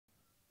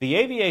The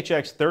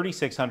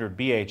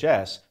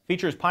AVH-X3600BHS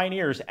features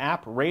Pioneer's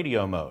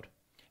AppRadio mode.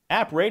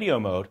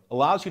 AppRadio mode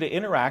allows you to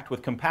interact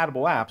with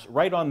compatible apps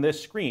right on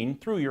this screen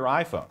through your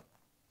iPhone.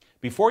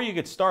 Before you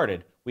get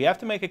started, we have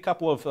to make a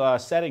couple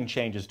of setting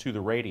changes to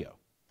the radio.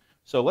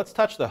 So let's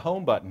touch the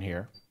home button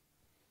here,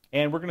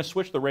 and we're going to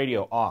switch the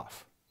radio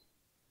off.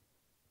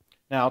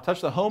 Now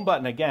touch the home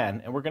button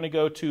again, and we're going to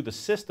go to the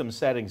System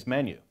Settings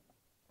menu.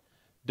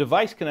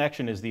 Device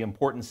connection is the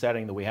important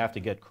setting that we have to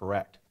get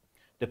correct.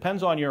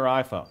 Depends on your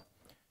iPhone.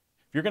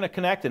 If you're going to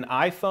connect an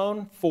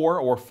iPhone 4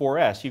 or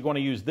 4S, you're going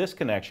to use this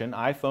connection,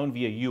 iPhone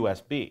via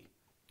USB.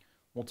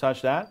 We'll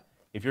touch that.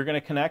 If you're going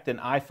to connect an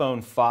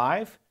iPhone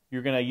 5,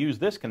 you're going to use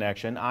this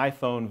connection,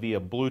 iPhone via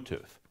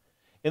Bluetooth.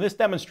 In this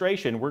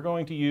demonstration, we're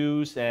going to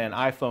use an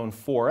iPhone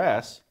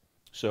 4S,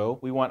 so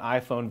we want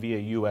iPhone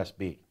via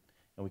USB,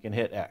 and we can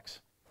hit X.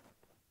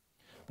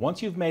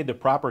 Once you've made the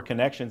proper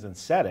connections and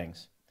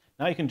settings,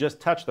 now you can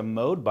just touch the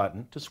Mode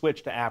button to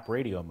switch to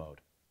AppRadio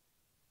mode.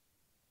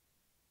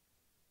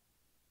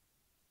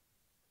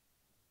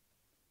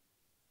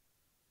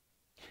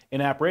 In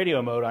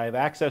AppRadio mode, I have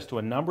access to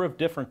a number of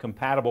different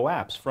compatible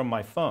apps from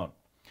my phone,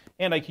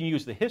 and I can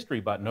use the History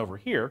button over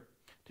here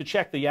to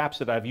check the apps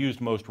that I've used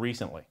most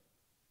recently.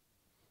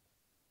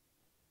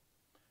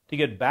 To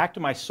get back to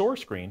my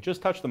source screen,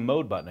 just touch the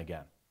Mode button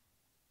again.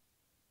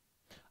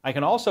 I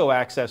can also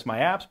access my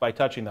apps by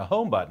touching the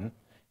Home button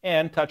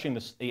and touching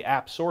the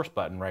App Source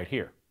button right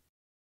here.